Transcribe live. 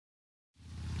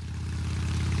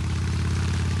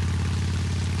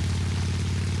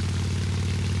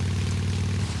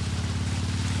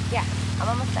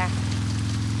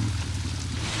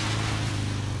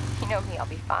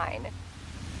fine.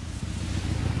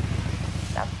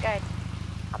 Sounds good.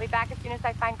 I'll be back as soon as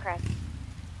I find Chris.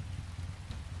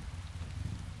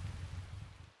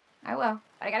 I will,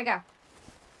 but I gotta go.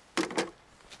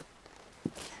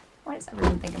 Why does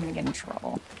everyone think I'm gonna get in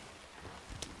trouble?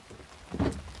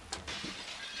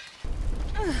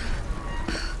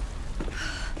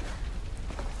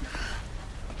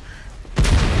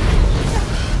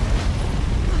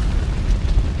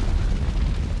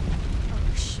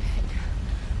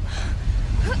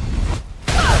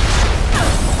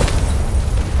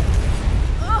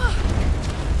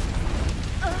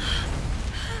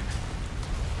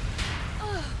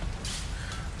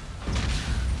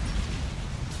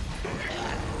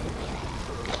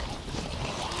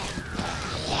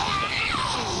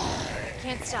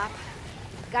 Can't stop.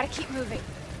 Gotta keep moving.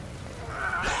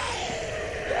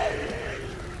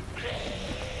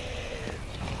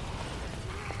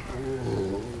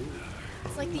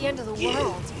 It's like the end of the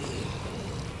world.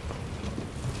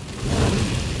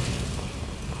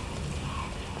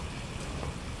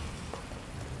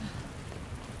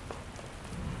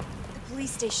 The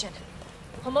police station.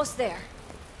 Almost there.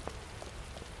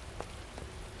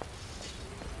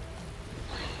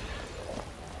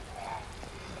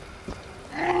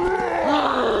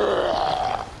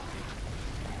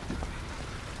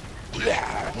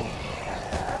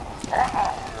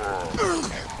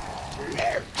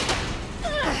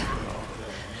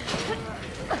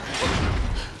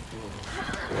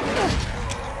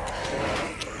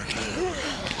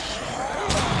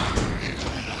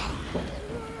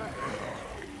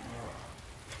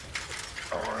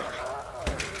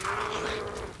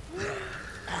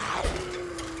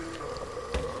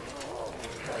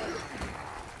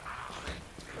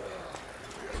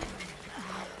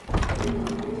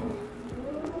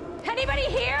 Anybody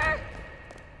here?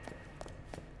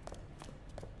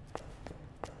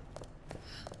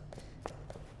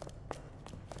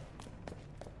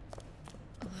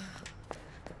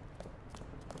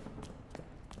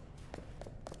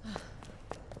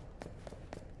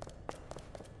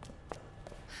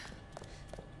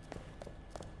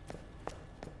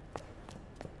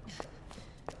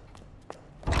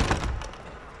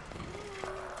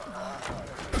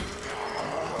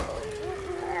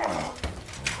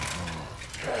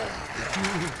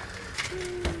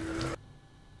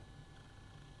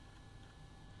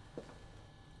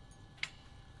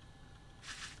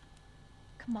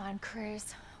 Come on,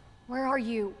 Chris. Where are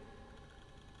you?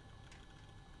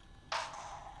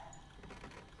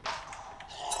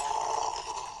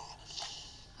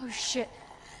 Oh shit.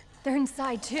 They're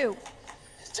inside too.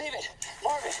 David,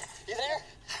 Marvin, you there?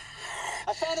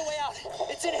 I found a way out.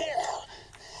 It's in here.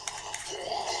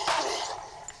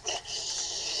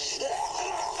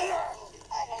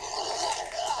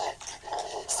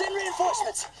 Send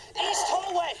reinforcements. East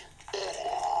hallway.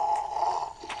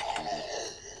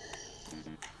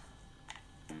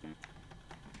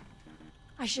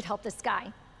 I should help this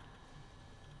guy.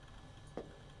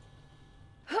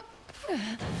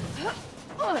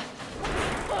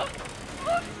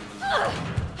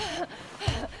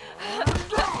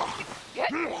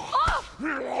 Get off!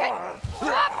 Get up!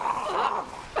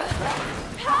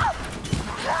 Help!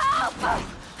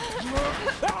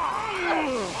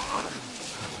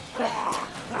 Help!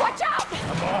 Watch out!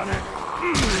 I'm on it.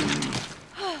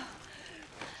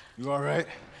 You all right?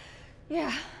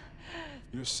 Yeah.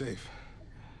 You're safe.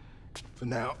 For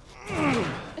now.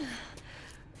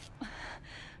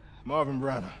 Marvin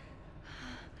Browner.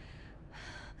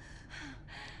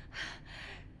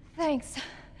 Thanks.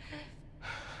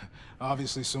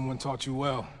 Obviously someone taught you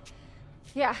well.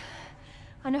 Yeah.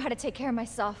 I know how to take care of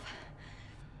myself.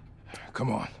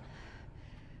 Come on.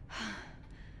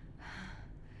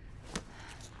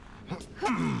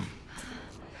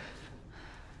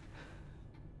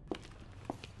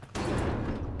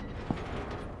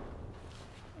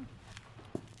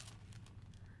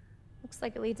 Looks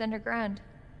like it leads underground.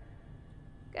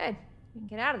 Good. We can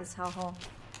get out of this hellhole.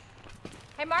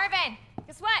 Hey, Marvin!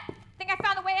 Guess what? I think I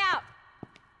found the way out.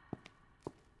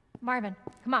 Marvin,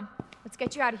 come on. Let's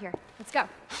get you out of here. Let's go.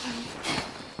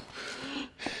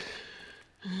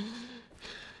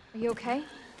 Are you okay?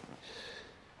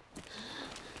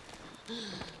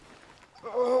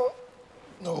 Oh,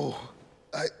 no.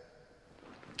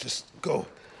 Just go.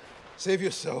 Save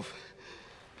yourself.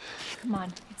 Come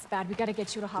on. It's bad. We gotta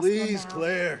get you to hospital Please, now.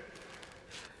 Claire.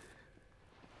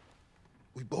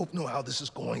 We both know how this is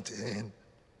going to end.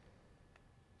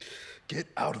 Get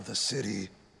out of the city.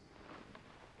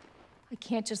 I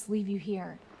can't just leave you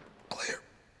here. Claire,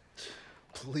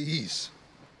 please,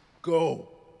 go.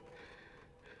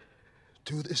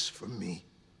 Do this for me.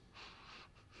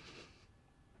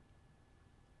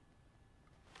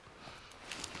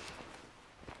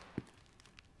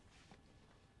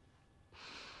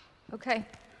 Okay.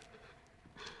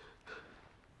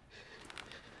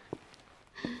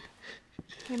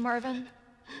 Hey, Marvin.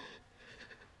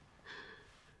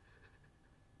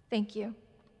 Thank you.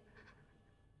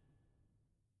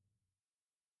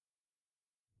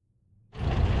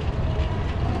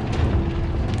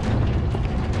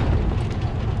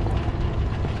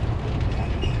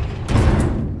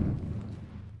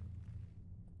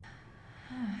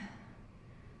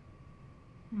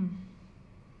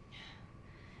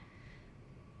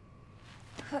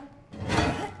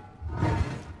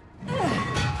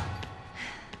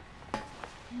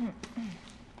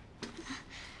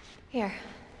 Here.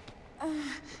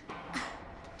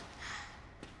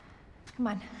 Come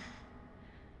on.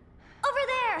 Over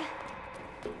there!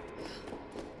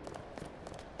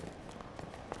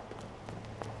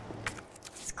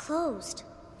 It's closed.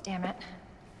 Damn it.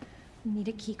 We need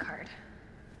a key card.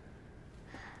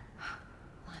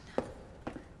 Hold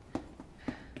on.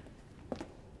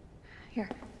 Here,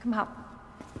 come help.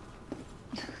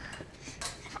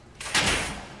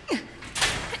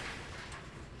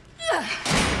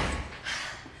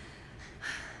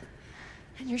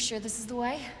 And you're sure this is the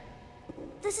way?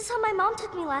 This is how my mom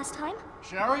took me last time.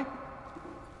 Sherry?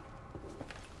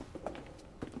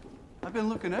 I've been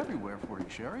looking everywhere for you,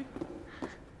 Sherry.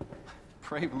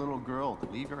 Brave little girl to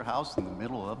leave your house in the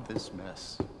middle of this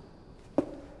mess.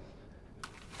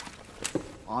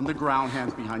 On the ground,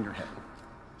 hands behind your head.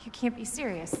 You can't be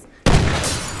serious.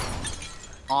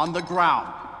 On the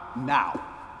ground, now.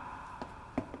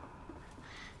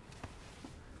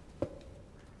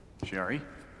 Sherry,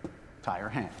 tie her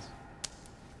hands.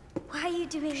 Why are you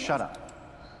doing this? Shut up.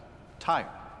 Tie her.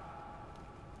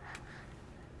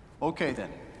 Okay then.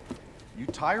 You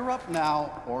tie her up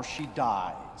now, or she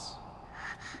dies.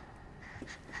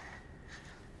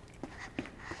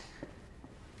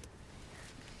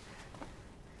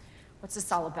 What's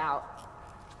this all about?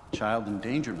 Child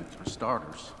endangerment, for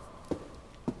starters.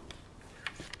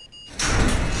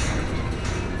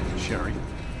 Sherry,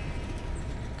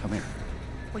 come here.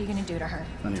 What are you gonna do to her?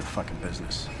 None of your fucking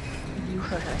business. You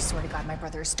hurt her, I swear to God, my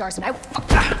brother is stars and I...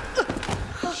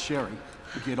 Sherry,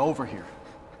 get over here.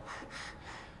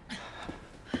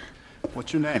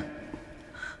 What's your name?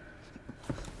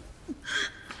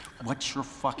 What's your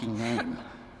fucking name?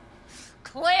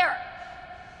 Claire!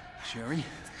 Sherry,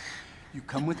 you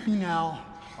come with me now,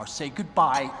 or say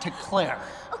goodbye to Claire.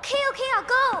 Okay, I'll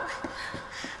go.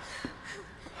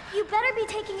 You better be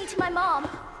taking me to my mom.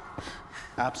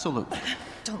 Absolutely.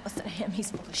 Don't listen to him, he's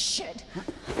full of shit.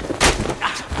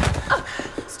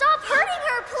 Stop hurting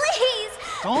her, please!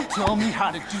 Don't tell me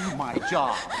how to do my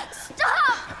job.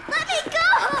 Stop! Let me go!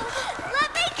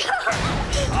 Let me go!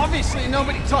 Obviously,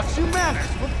 nobody taught you manners.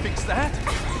 We'll fix that.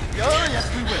 Oh, yes,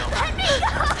 we will. Let me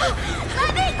go!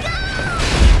 Let me go!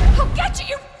 I'll get you,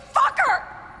 you fucker!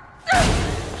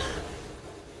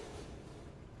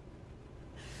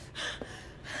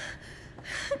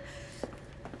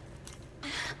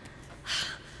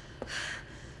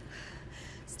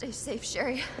 Stay safe,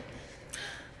 Sherry.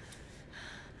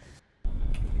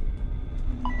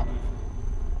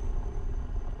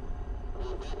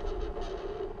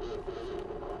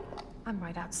 I'm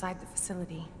right outside the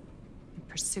facility, in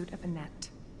pursuit of Annette.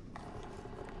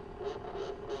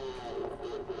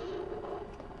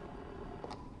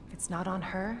 If it's not on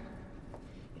her,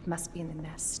 it must be in the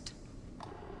nest.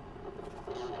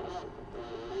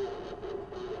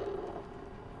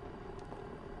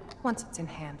 Once it's in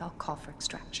hand, I'll call for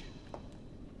extraction.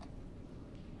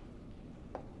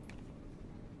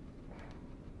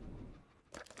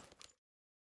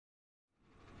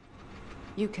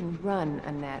 You can run,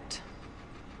 Annette,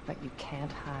 but you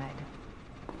can't hide.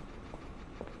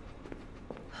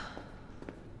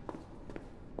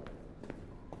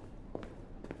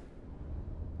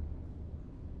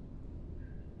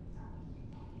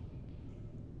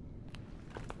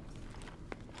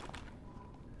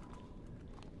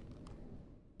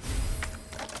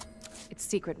 It's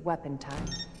secret weapon time.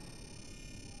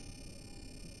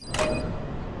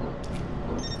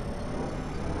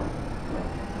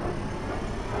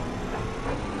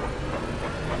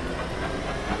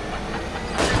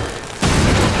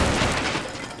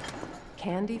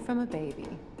 Candy from a baby.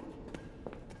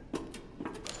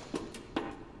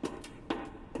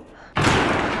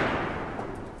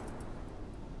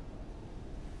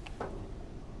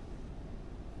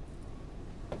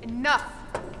 Enough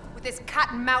with this cat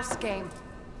and mouse game.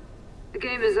 The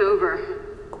game is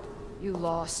over. You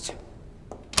lost.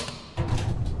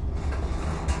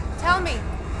 Tell me,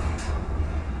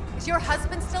 is your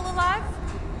husband still alive?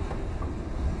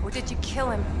 Or did you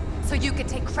kill him so you could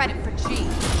take credit for G?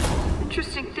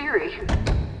 Interesting theory.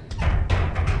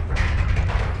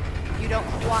 You don't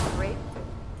cooperate,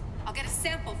 I'll get a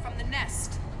sample from the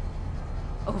nest.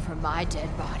 Over my dead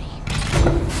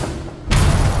body.